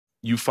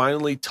you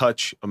finally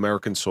touch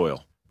American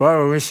soil.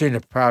 Well, we seen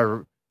the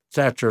proud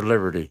Statue of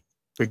Liberty.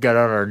 We got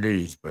on our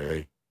knees,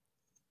 buddy.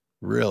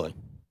 Really?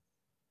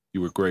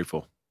 You were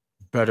grateful.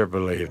 Better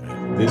believe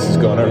it. This is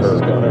gonna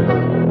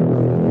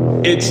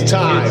hurt. It's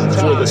time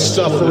for the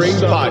Suffering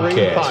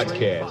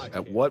Podcast.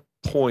 At what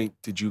point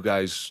did you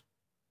guys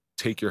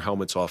take your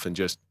helmets off and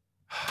just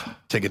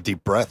take a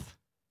deep breath?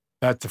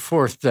 At the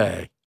fourth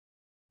day.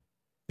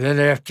 Then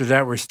after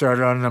that, we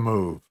started on the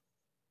move.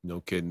 No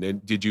kidding.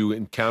 And did you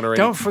encounter any?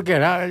 Don't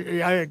forget,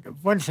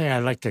 one thing I'd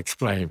like to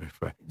explain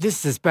before.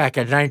 This is back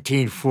in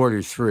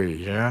 1943,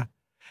 you know?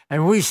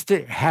 And we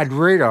had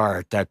radar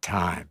at that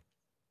time.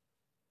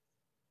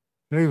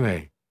 Believe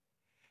me.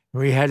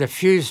 We had a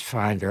fuse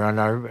finder on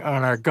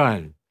our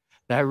gun.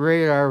 That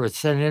radar would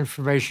send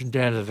information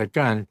down to the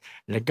gun,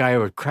 and the guy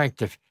would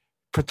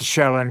put the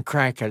shell in,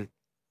 crank it,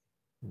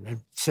 and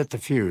set the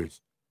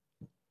fuse.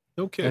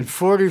 No kidding. And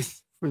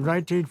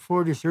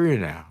 1943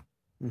 now.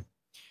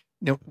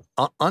 Now,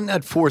 on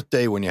that fourth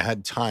day when you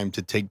had time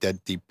to take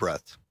that deep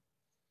breath,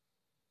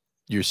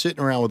 you're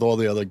sitting around with all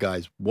the other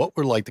guys. What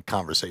were like the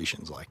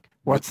conversations like?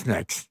 What's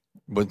next?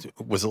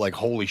 Was it like,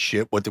 holy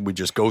shit, what did we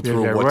just go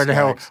through? Yeah, where the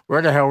hell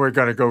are we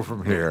going to go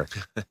from here?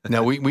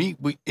 Now, we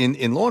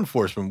in law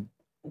enforcement,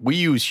 we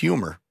use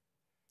humor,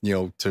 you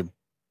know, to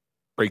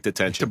break the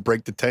tension.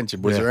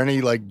 Was there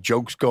any like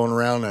jokes going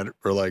around that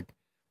were like,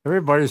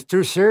 everybody's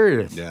too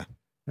serious? Yeah.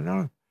 You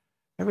know,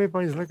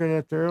 everybody's looking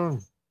at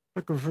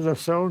looking for their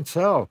own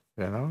self,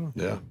 you know?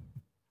 Yeah.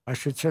 I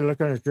should say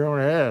looking at your own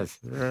ass.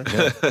 Yeah.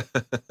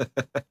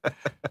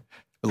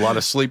 A lot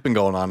of sleeping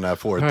going on that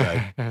fourth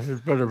day.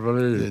 You better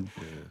believe it.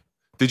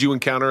 Did you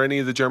encounter any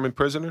of the German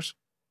prisoners?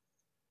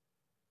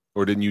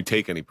 Or didn't you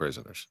take any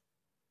prisoners?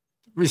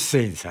 We've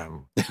seen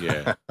some.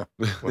 Yeah.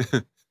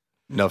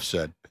 Enough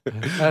said.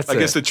 I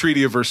guess the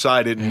Treaty of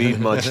Versailles didn't need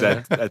much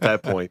at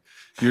that point.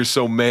 You're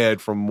so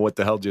mad from what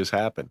the hell just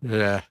happened.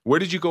 Yeah. Where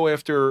did you go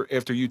after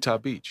Utah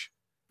Beach?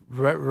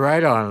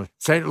 Right on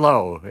St.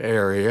 Lo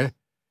area,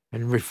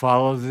 and we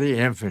followed the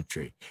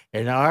infantry.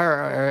 And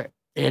our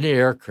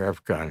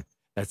anti-aircraft gun,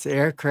 that's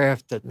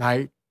aircraft at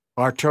night,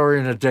 artillery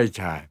in the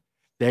daytime.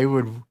 They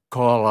would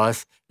call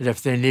us, and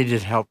if they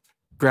needed help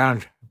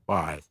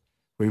ground-wise,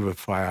 we would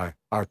fire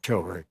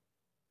artillery.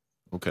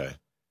 Okay.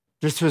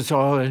 This was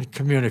all in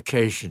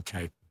communication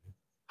type.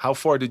 How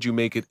far did you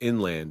make it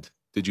inland?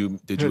 Did you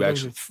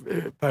actually?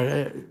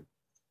 But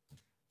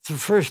the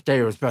first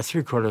day was about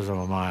 3/4 of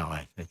a mile,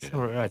 I think.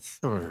 Yeah.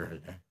 Somewhere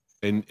right there.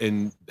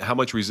 And how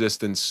much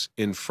resistance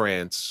in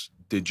France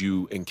did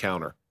you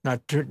encounter?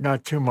 Not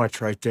too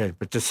much right there,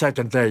 but the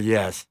second day,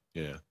 yes.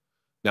 Yeah.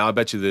 Now I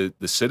bet you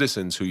the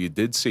citizens who you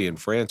did see in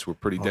France were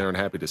pretty darn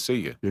happy to see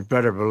you. You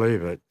better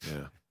believe it.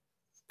 Yeah.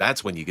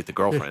 That's when you get the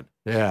girlfriend.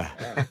 Yeah.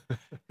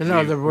 You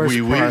know, the worst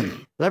part,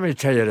 let me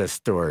tell you the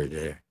story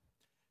there.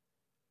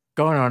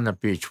 Going on the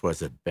beach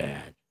wasn't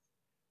bad.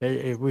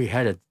 We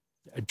had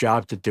a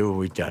job to do, and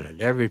we done it.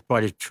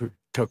 Everybody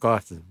took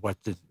off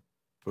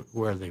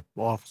where the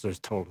officers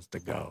told us to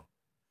go.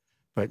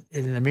 But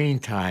in the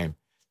meantime,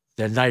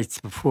 the nights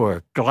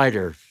before,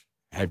 gliders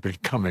had been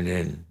coming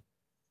in.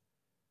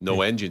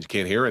 No engines,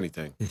 can't hear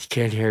anything. You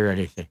can't hear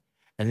anything.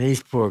 And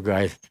these poor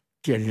guys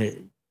get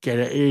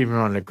it even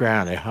on the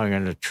ground. They hung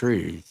in the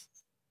trees.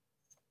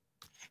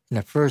 And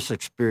the first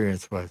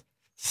experience was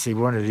to see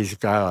one of these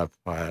Gallop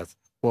pilots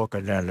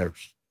walking down the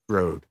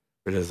road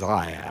with his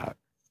eye out.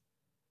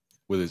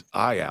 With his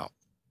eye out?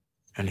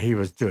 And he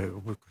was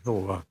going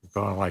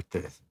like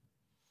this.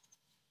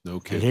 No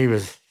kidding. And he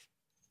was,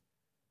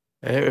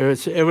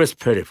 it was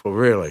pitiful,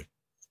 really.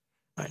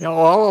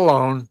 All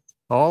alone.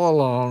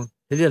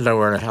 He didn't know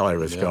where the hell he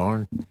was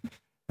going.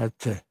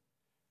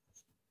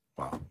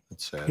 Wow,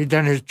 that's sad. He'd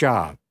done his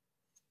job.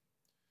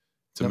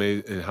 It's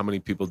amazing how many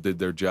people did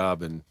their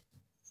job and,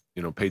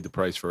 paid the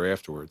price for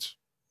afterwards.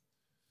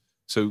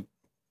 So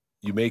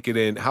you make it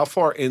in. How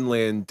far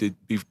inland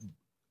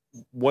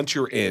once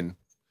you're in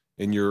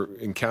and you're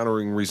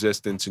encountering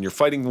resistance and you're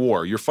fighting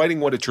war, you're fighting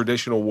what a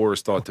traditional war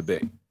is thought to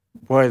be.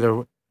 Boy,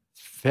 the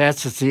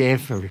fast as the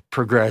infantry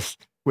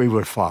progressed, we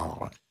would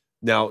follow it.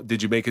 Now,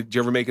 did you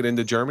ever make it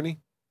into Germany?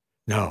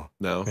 No.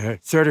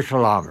 30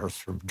 kilometers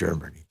from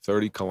Germany.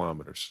 30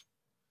 kilometers.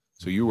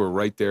 So you were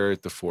right there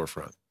at the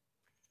forefront.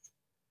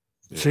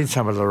 Yeah. Seen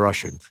some of the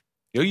Russians.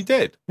 Oh, you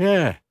did?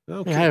 Yeah.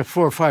 Okay. They had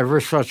 4 or 5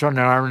 wristlets on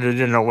their arm, and they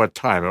didn't know what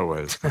time it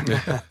was.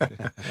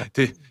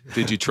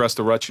 Did you trust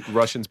the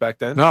Russians back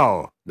then?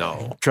 No.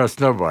 Trust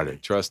nobody.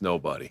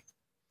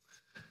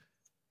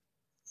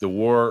 The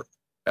war,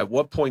 at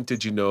what point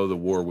did you know the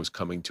war was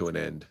coming to an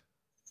end?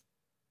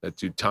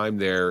 That your time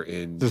there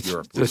in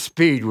Europe? The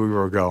speed we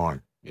were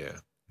going. Yeah.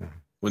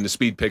 When the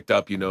speed picked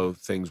up,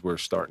 things were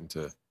starting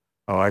to...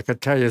 Oh, I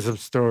could tell you some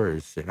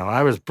stories.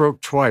 I was broke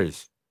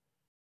twice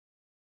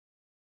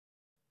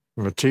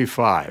from a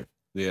T5.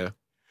 Yeah.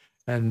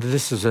 And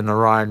this is in the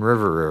Rhine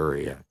River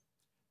area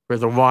where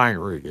the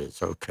winery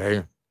is,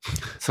 okay?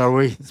 So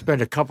we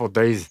spent a couple of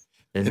days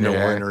in the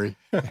winery.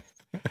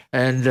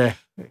 And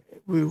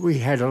we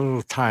had a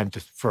little time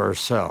for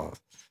ourselves.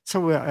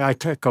 So I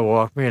took a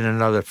walk, me and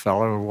another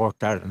fellow, and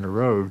walked out on the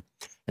road,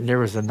 and there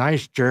was a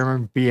nice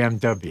German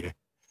BMW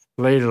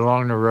laid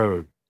along the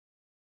road.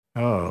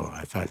 Oh,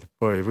 I thought,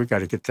 boy, we got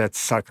to get that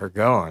sucker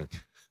going.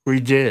 We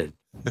did.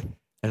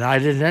 And I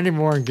didn't any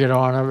more than get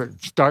on of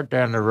it, start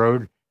down the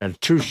road, and a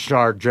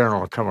 2-star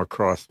general come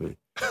across me.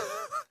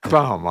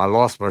 Boom, I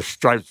lost my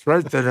stripes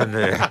right then and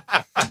there.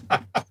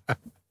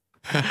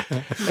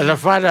 And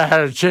if I'd have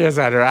had a chance,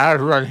 I'd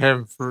run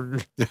him for...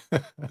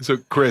 So,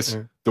 Chris,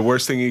 the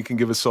worst thing you can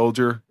give a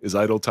soldier is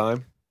idle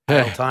time?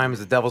 Idle time is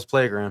the devil's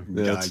playground.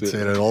 Yeah, I'd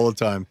say that all the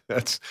time.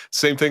 That's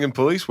same thing in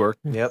police work.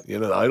 Yep. You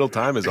know, the idle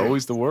time is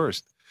always the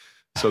worst.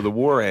 So the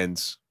war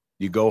ends,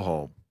 you go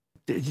home.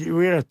 We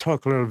got to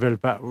talk a little bit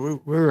about... We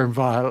were in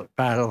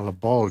Battle of the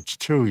Bulge,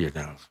 too, you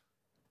know.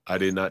 I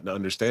did not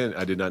understand.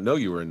 I did not know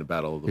you were in the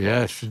Battle of the Bulge.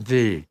 Yes,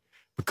 indeed.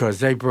 Because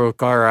they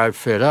broke our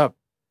outfit up.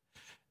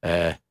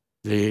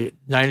 The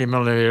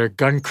 90-millimeter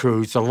gun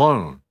crews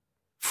alone,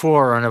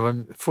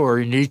 4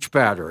 in each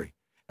battery.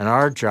 And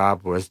our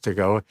job was to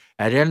go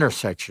at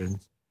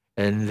intersections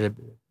in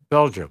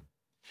Belgium.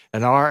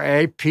 And our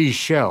AP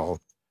shell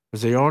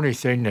was the only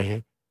thing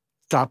to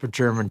stop a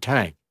German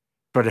tank,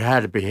 but it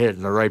had to be hit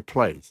in the right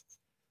place.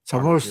 So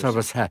most of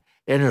us had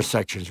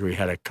intersections we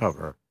had to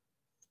cover.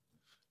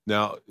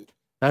 Now,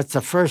 that's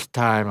the first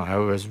time I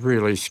was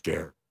really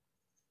scared.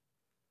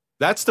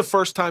 That's the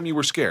first time you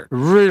were scared?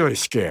 Really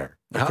scared.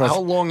 How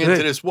long into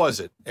this was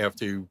it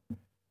after you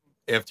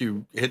hit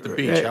the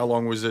beach? How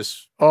long was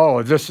this?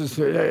 Oh, this is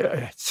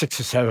 6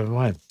 or 7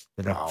 months,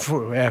 you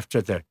know,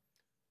 after the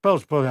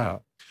Bulge pulled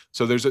out.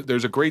 So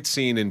there's a great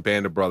scene in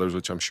Band of Brothers,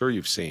 which I'm sure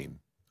you've seen.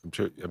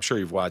 I'm sure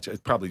you've watched.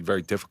 It's probably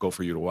very difficult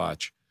for you to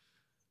watch,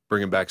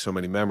 bringing back so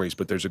many memories.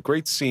 But there's a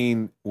great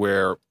scene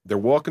where they're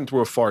walking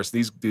through a forest.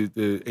 The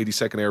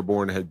 82nd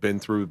Airborne had been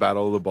through the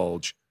Battle of the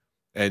Bulge,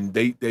 and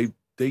they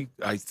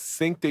I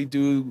think they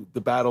do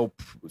the battle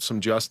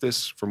some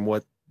justice from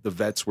what the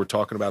vets were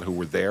talking about who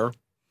were there.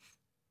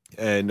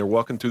 And they're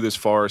walking through this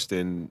forest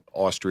in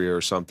Austria or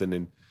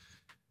something,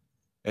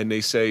 and they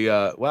say,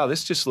 wow, I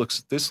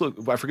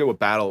forget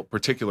what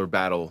particular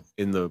battle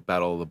in the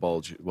Battle of the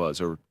Bulge it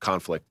was, or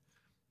conflict.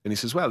 And he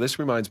says, wow, this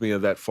reminds me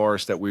of that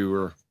forest that we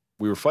were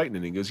fighting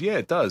in. He goes, yeah,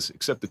 it does,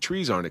 except the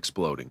trees aren't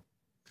exploding.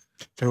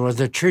 There was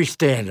a tree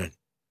standing.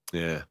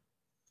 Yeah.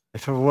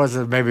 If it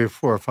wasn't maybe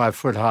 4 or 5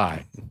 foot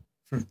high.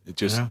 It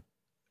just... You know?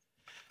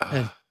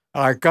 And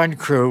our gun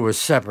crew was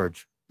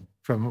separate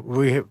from...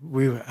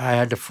 I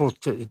had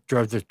to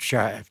drove the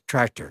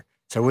tractor,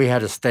 so we had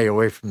to stay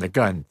away from the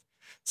gun.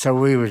 So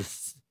we would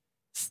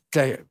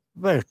stay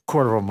about a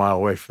quarter of a mile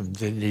away from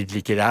the need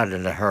to get out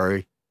in a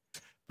hurry.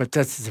 But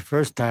that's the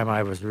first time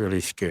I was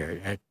really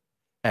scared.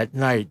 At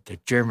night, the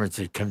Germans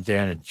would come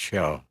down and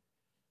shell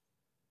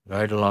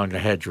right along the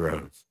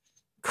hedgerows.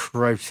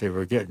 Cripes, they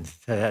were getting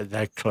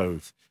that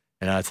close.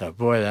 And I thought,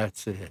 boy,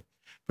 that's it.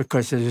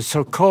 Because it was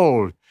so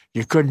cold,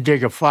 you couldn't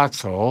dig a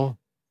foxhole.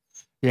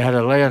 You had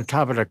to lay on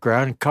top of the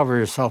ground and cover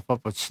yourself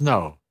up with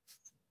snow.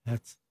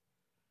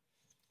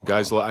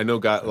 Guys, I know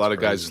a lot of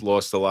guys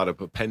lost a lot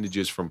of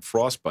appendages from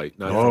frostbite.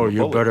 Not oh, from a you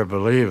bullet. better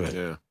believe it.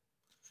 Yeah.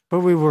 But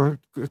we were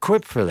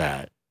equipped for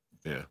that.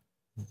 Yeah.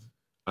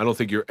 I don't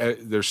think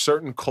there's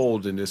certain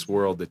cold in this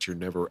world that you're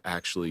never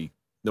actually,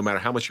 no matter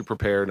how much you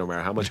prepare, no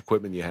matter how much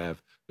equipment you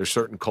have, there's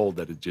certain cold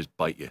that it just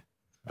bite you.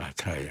 I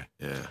tell you.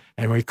 Yeah.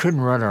 And we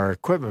couldn't run our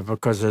equipment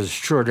because there's a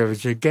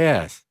shortage of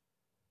gas.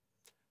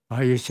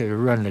 I used to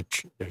run the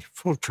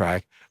full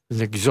track, and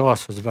the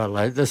exhaust was about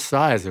like this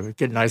size. It would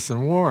get nice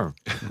and warm.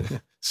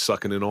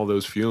 Sucking in all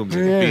those fumes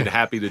and being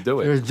happy to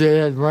do it. It was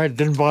dead, right?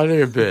 Didn't bother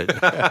you a bit.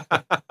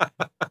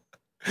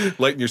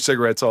 Lighting your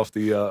cigarettes off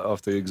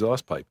the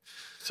exhaust pipe.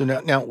 So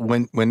now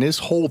when this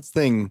whole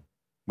thing,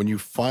 when you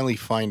finally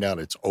find out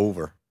it's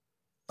over,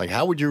 like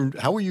how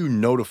were you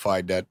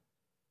notified that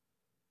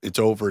it's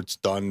over, it's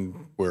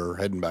done, we're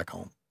heading back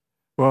home?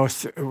 Well,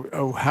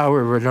 how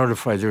we were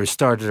notified, we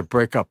started to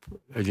break up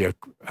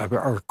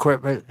our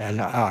equipment,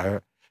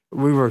 and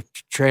we were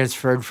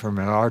transferred from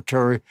an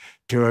artillery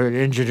to an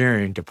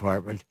engineering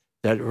department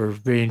that were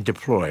being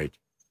deployed.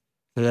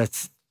 So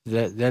that's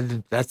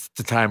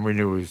the time we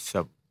knew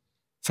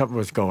something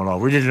was going on.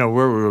 We didn't know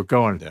where we were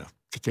going to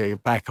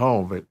get back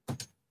home, but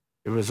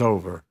it was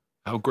over.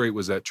 How great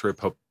was that trip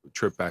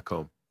back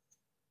home?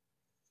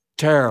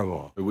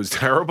 Terrible. It was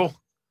terrible?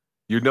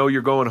 You know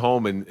you're going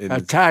home and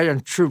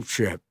Italian troop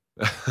ship.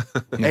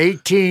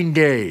 18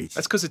 days.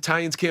 That's because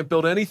Italians can't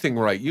build anything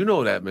right. You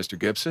know that, Mr.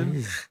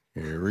 Gibson.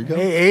 Here we go.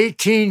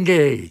 18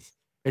 days.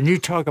 And you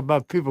talk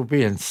about people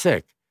being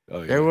sick. Oh,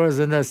 yeah. There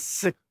wasn't a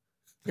sick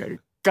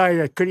guy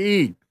that could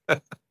eat.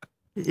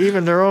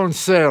 Even their own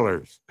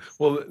sailors.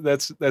 Well,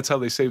 that's how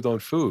they saved on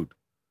food.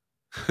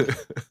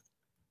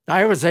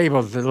 I was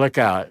able to look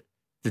out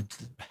the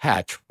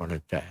hatch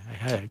one day.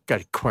 I got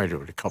acquainted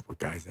with a couple of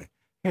guys.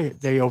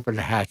 They opened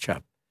the hatch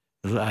up.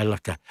 I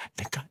looked at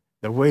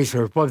the waves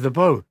were above the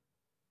boat.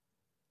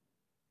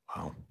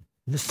 Wow.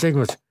 This thing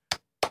was,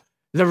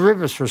 the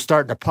rivets were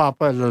starting to pop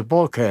out of the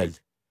bulkhead.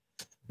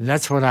 And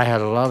that's when I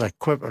had a lot of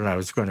equipment I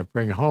was going to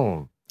bring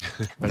home.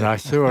 but I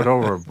threw it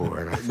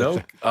overboard. I No.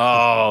 thought,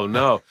 Oh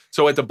no.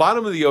 So at the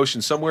bottom of the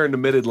ocean, somewhere in the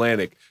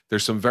Mid-Atlantic,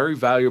 there's some very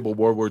valuable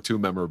World War II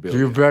memorabilia.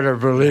 you better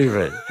believe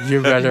it. You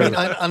I better. mean,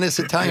 on this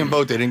Italian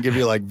boat, they didn't give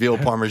you like veal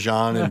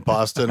parmesan and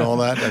pasta and all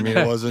that. I mean,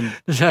 it wasn't.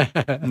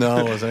 No,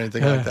 it wasn't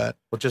anything like that.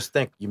 Well, just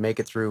think, you make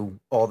it through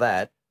all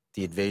that,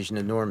 the invasion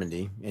of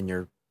Normandy, and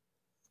you're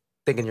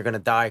thinking you're going to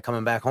die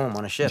coming back home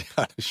on a ship.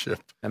 On a ship.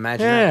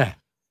 Imagine that. Yeah.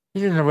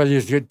 You didn't know whether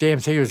you damn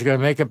thing was going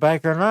to make it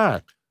back or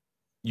not.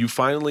 You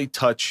finally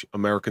touch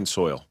American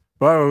soil.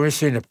 Well, when we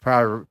seen the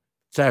proud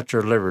Statue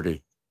of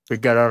Liberty, we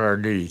got on our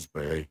knees,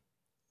 buddy.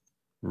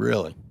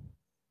 Really?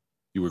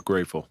 You were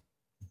grateful.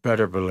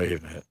 Better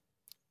believe it.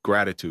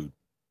 Gratitude.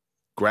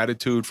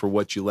 Gratitude for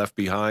what you left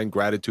behind.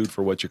 Gratitude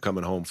for what you're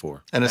coming home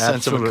for. And a sense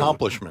of Absolutely.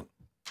 accomplishment.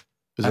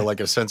 Is it like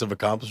a sense of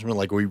accomplishment?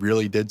 Like we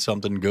really did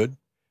something good?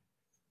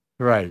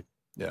 Right.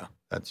 Yeah.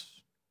 That's.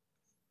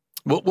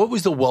 What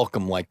was the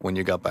welcome like when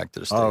you got back to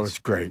the States? Oh, it was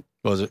great.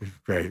 Was it? It was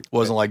great. It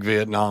wasn't like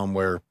Vietnam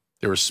where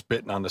they were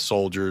spitting on the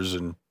soldiers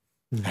and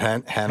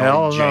Hell Hanoi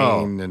no.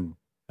 Jane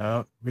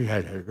and We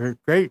had a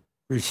great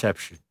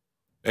reception.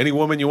 Any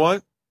woman you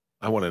want?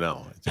 I want to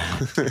know.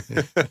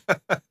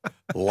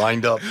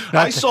 lined up.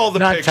 I saw the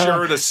not picture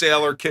telling- of the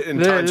sailor kid in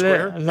Times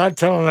Square. I'm not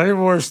telling any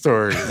more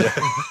stories.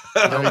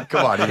 I mean,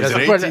 come on, he was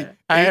an But 18,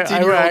 I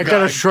 18-year-old got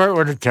guy. a short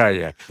one to tell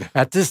you.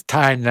 At this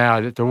time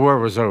now that the war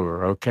was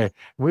over, okay,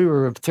 we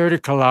were 30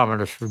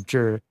 kilometers from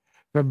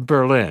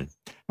Berlin,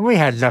 and we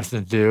had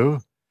nothing to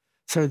do.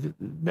 So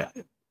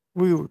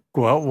we would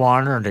go out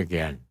wandering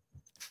again.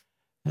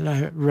 And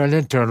I ran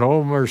into an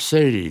old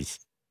Mercedes.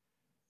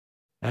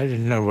 I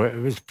didn't know what, it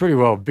was pretty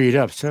well beat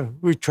up, so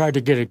we tried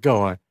to get it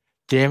going.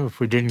 Damn, if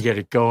we didn't get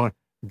it going,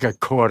 we got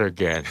caught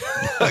again.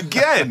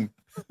 Again.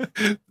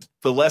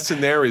 The lesson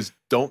there is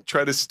don't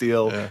try to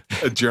steal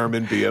a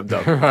German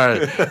BMW.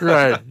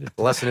 right.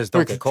 The lesson is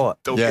don't get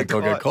caught. Don't Yeah, get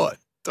don't caught. get caught.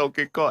 Don't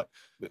get caught.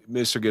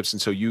 Mr. Gibson,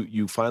 so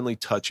you finally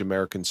touch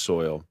American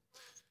soil,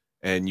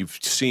 and you've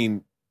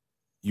seen,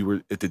 you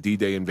were at the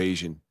D-Day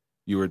invasion,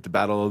 you were at the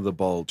Battle of the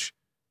Bulge,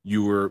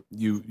 you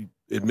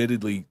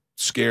admittedly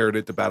scared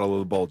at the Battle of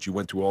the Bulge, you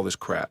went through all this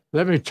crap.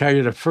 Let me tell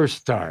you the first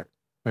start.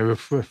 When we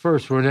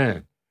first went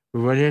in,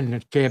 we went in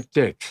at Camp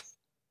Dix,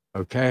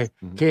 okay?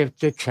 Mhm. Camp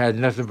Dix had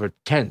nothing but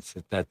tents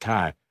at that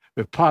time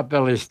with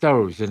potbelly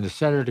stoves in the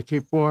center to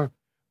keep warm.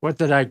 What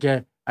did I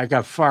get? I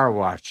got fire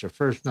watch the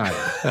first night.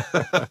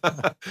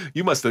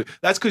 You must have,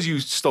 that's because you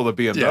stole a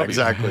BMW. Yeah,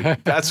 exactly.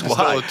 That's Stole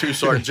why. a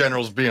two-sergeant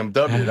general's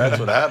BMW. That's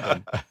what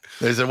happened.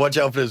 They said, watch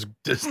out for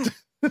this.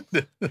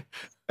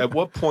 At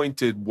what point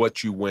did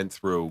what you went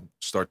through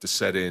start to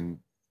set in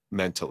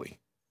mentally?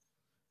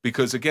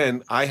 Because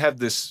again, I have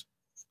this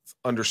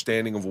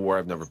understanding of war.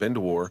 I've never been to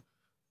war,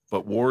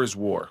 but war is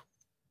war.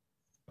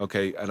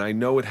 Okay. And I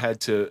know it had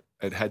to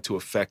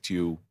affect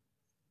you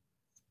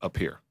up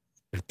here.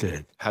 It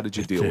did. How did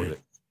you It deal with did.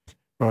 it?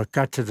 Well, it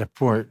got to the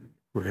point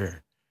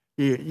where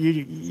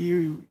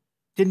you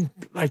didn't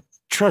like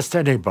trust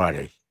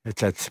anybody at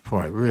that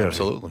point, really.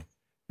 Absolutely.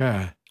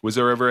 Yeah. Was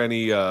there ever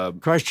any,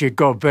 Of course, you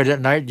go to bed at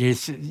night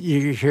and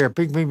you hear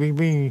bing, bing, bing,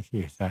 bing.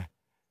 You thought,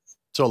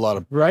 So a lot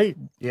of right?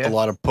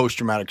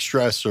 post-traumatic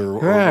stress or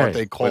what Right.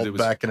 they called it was-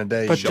 back in the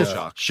day. But shell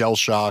shock. Shell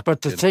shock.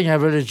 But the thing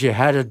of it is, you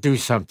had to do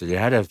something. You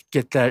had to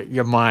get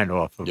your mind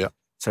off of it. Yeah.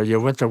 So you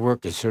went to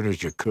work as soon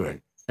as you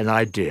could, and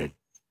I did,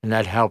 and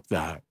that helped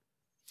out.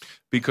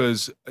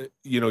 because,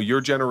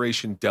 your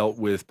generation dealt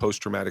with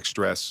post-traumatic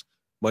stress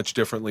much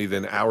differently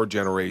than our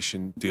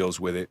generation deals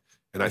with it.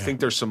 And I think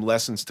there's some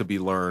lessons to be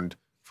learned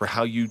for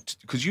how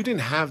because you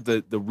didn't have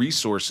the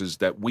resources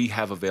that we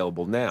have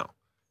available now.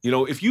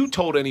 If you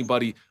told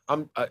anybody,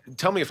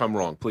 tell me if I'm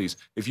wrong, please.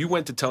 If you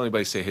went to tell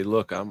anybody, say, hey,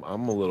 look, I'm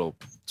a little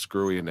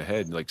screwy in the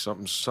head, like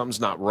something's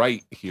not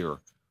right here,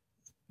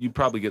 you'd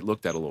probably get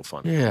looked at a little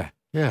funny.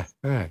 Yeah,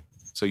 right.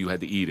 So you had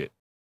to eat it.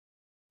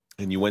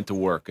 And you went to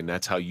work, and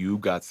that's how you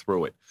got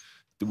through it.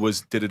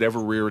 Did it ever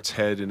rear its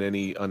head in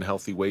any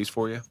unhealthy ways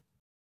for you?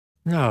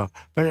 No,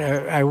 but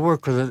I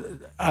worked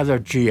with other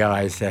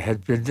GIs that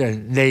had been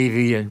in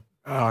Navy and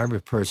Army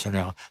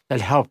personnel that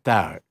helped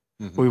out.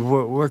 Mhm. We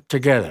worked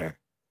together.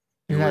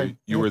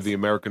 You were the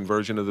American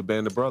version of the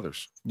Band of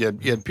Brothers. You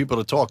had people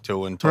to talk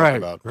to and talk right,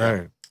 about.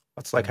 right.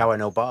 That's like how I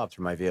know Bob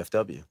through my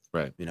VFW.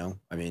 Right.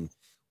 I mean,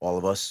 all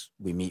of us,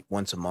 we meet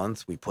once a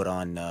month. We put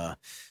on,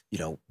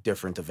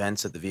 different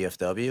events at the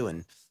VFW,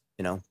 and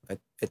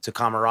it's a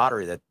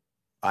camaraderie that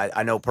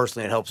I know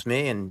personally it helps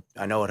me, and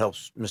I know it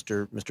helps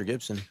Mr.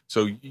 Gibson.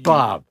 So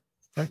Bob.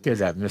 Don't give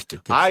that Mr.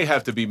 Gibson. I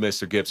have to be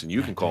Mr. Gibson.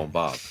 You can call him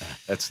Bob.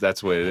 That's the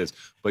way it is.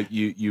 But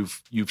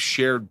you've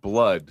shared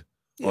blood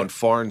on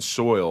foreign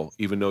soil,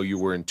 even though you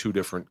were in two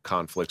different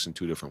conflicts and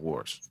two different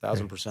wars.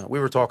 1,000%. We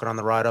were talking on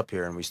the ride up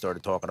here, and we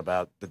started talking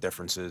about the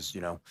differences,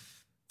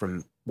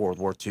 from World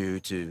War II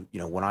to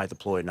when I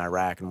deployed in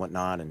Iraq and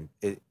whatnot, and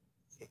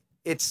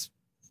it's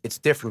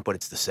different, but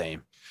it's the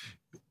same.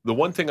 The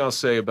one thing I'll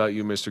say about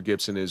you, Mr.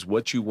 Gibson, is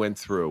what you went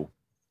through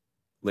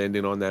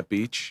landing on that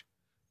beach.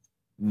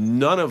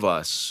 None of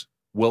us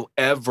will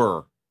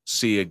ever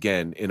see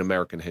again in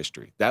American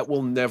history. That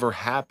will never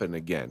happen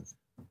again.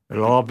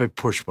 It'll all be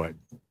push button.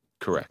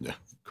 Correct. Yeah.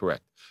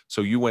 Correct.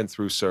 So you went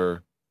through,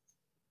 sir,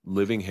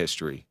 living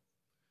history,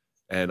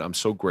 and I'm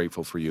so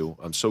grateful for you.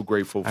 I'm so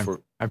grateful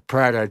for. I'm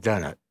proud I've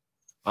done it.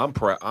 I'm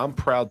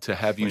proud to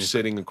have you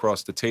sitting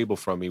across the table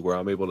from me, where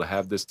I'm able to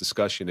have this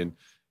discussion, and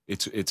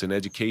it's an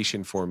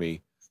education for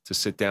me to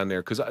sit down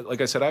there. Because,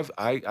 like I said,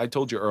 I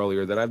told you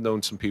earlier that I've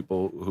known some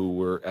people who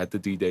were at the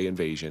D-Day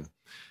invasion,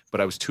 but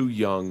I was too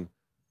young,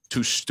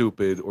 too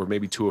stupid, or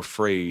maybe too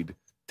afraid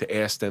to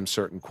ask them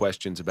certain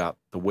questions about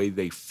the way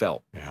they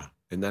felt. Yeah.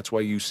 And that's why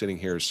you sitting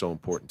here is so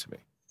important to me.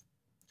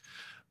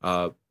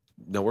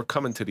 Now we're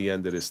coming to the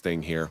end of this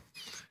thing here,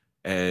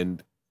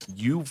 and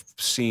you've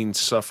seen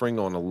suffering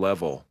on a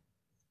level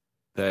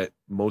that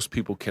most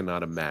people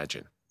cannot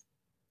imagine.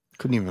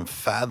 Couldn't even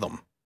fathom.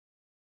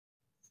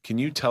 Can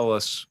you tell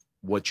us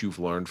what you've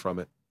learned from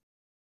it?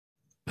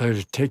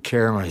 To take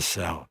care of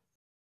myself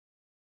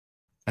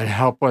and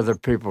help other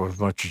people as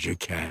much as you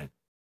can.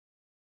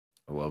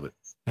 I love it.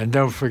 And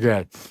don't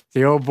forget,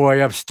 the old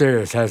boy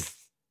upstairs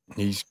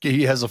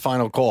He has a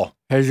final call.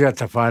 he's got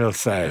the final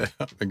say.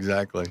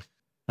 Exactly.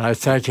 I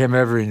thank him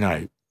every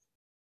night.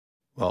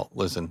 Well,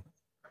 listen,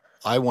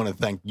 I want to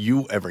thank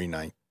you every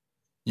night,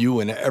 you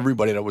and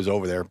everybody that was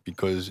over there,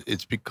 because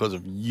it's because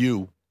of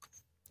you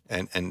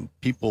and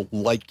people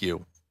like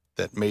you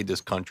that made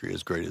this country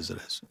as great as it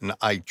is. And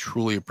I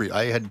truly appreciate.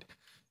 I had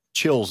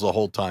chills the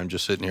whole time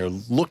just sitting here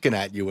looking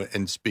at you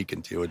and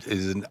speaking to you. It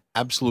is an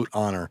absolute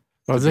honor.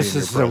 Well, to be this in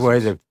your is the way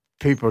presence.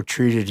 that people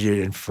treated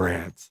you in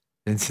France.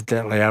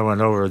 Incidentally, I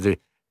went over the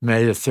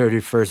May the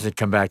 31st and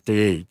come back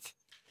the 8th.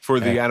 For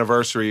the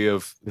anniversary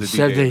of the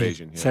D-Day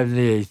invasion. Yeah.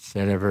 78th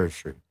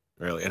anniversary.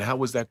 Really? And how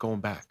was that going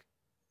back?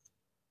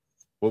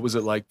 What was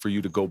it like for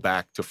you to go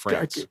back to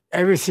France?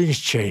 Everything's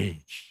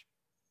changed.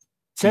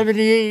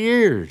 78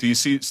 years. Do you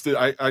see,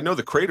 I know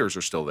the craters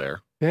are still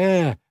there.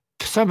 Yeah.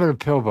 Some of the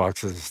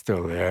pillboxes are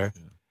still there.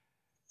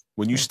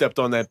 When you stepped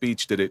on that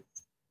beach, did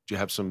you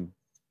have some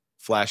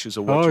flashes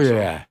of what Oh, you saw?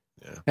 yeah.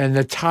 Yeah. And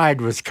the tide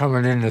was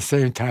coming in the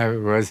same time it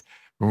was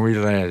when we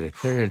landed,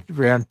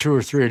 around 2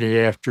 or 3 in the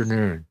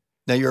afternoon.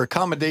 Now, your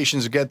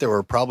accommodations to get there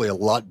were probably a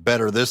lot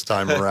better this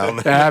time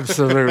around.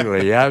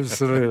 Absolutely,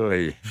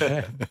 absolutely.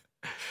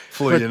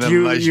 Flew in a But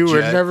nice you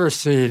were jet. never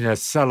seeing a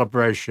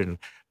celebration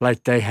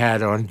like they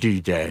had on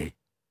D-Day.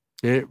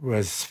 It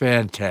was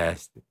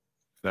fantastic.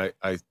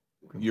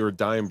 You're a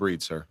dying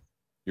breed, sir.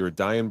 You're a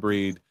dying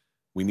breed.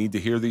 We need to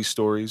hear these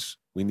stories.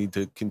 We need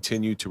to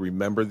continue to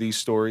remember these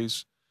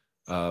stories,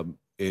 so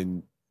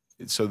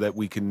that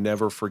we can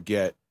never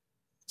forget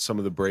some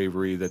of the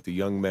bravery that the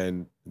young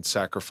men and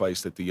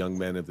sacrifice that the young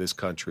men of this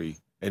country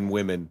and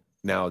women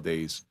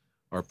nowadays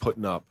are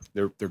putting up.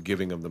 They're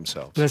giving of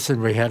themselves.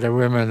 Listen, we had the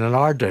women in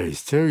our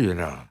days too, you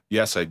know.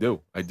 Yes, I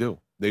do.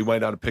 They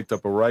might not have picked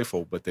up a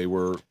rifle, but they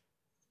were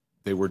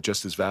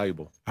just as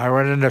valuable. I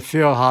went in the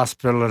field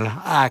hospital in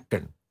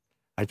Aachen.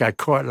 I got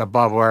caught in a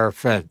barbed wire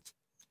fence.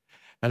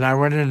 And I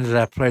went into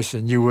that place,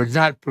 and you would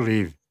not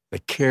believe the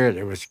care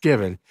that was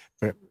given.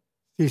 But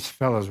these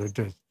fellows were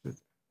just,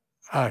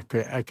 I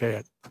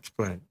can't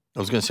explain. I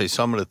was going to say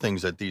some of the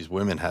things that these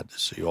women had to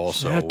see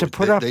also. They had to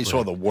put up They with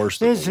saw it. the worst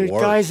There's of the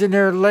worst. guys in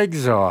their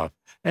legs off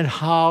and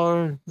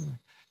hollering,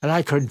 and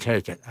I couldn't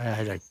take it.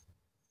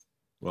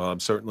 Well,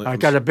 I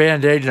got a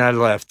Band-Aid and I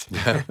left.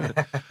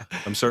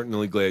 I'm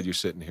certainly glad you're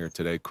sitting here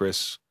today,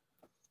 Chris.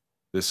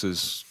 This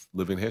is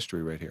living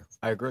history right here.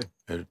 I agree.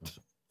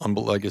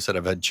 Like I said,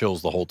 I've had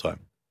chills the whole time.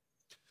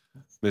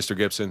 Mr.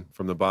 Gibson,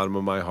 from the bottom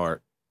of my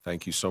heart,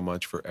 thank you so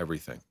much for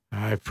everything.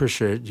 I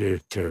appreciate you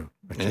too.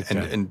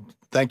 And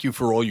thank you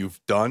for all you've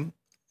done.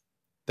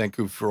 Thank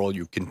you for all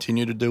you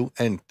continue to do.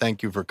 And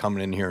thank you for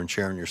coming in here and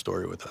sharing your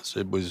story with us.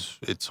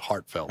 It's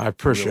heartfelt. I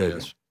appreciate really it.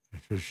 is. I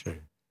appreciate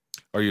it.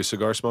 Are you a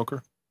cigar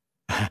smoker?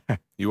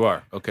 You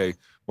are. Okay.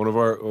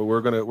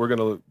 We're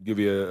gonna give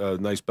you a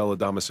nice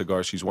Belladama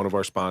cigar. She's one of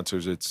our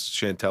sponsors.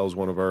 Chantel's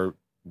one of our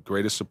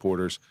greatest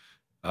supporters.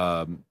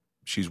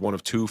 She's one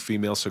of 2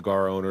 female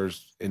cigar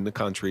owners in the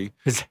country.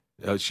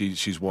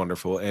 She's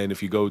wonderful. And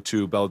if you go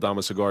to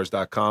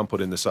BelladamaCigars.com,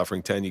 put in the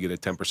Suffering 10, you get a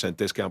 10%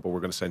 discount, but we're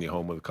going to send you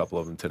home with a couple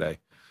of them today.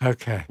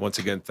 Okay. Once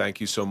again,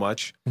 thank you so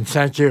much. And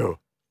thank you.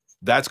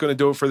 That's going to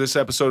do it for this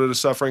episode of the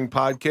Suffering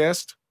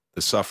Podcast,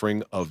 the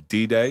suffering of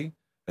D-Day.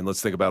 And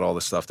let's think about all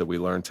the stuff that we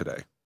learned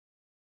today.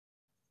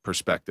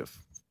 Perspective.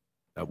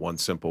 That one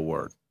simple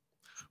word.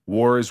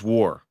 War is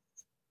war,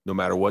 no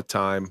matter what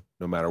time,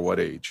 no matter what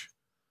age.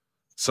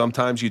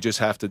 Sometimes you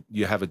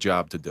have a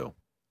job to do,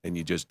 and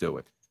you just do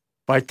it.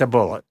 Bite the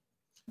bullet.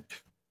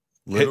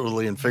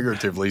 Literally and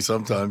figuratively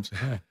sometimes.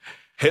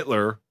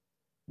 Hitler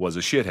was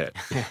a shithead.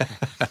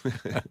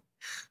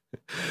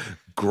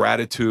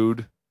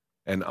 Gratitude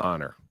and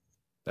honor.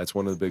 That's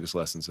one of the biggest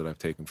lessons that I've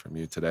taken from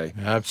you today.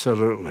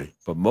 Absolutely.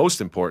 But most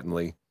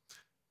importantly,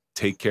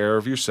 take care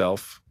of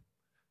yourself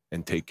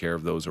and take care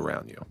of those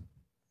around you.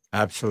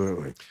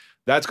 Absolutely.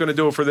 That's going to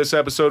do it for this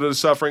episode of the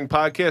Suffering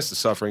Podcast, the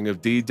suffering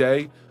of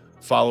D-Day.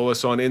 Follow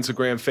us on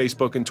Instagram,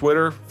 Facebook, and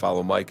Twitter.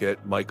 Follow Mike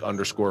at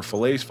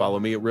Mike_Failace. Follow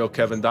me at Real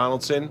Kevin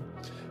Donaldson.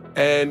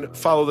 And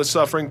follow the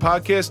Suffering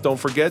Podcast. Don't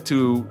forget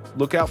to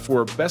look out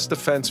for Best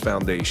Defense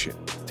Foundation,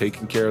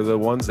 taking care of the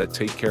ones that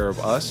take care of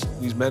us.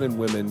 These men and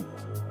women,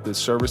 the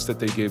service that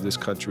they gave this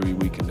country,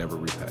 we can never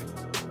repay.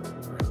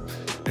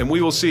 And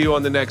we will see you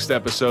on the next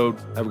episode.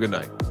 Have a good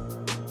night.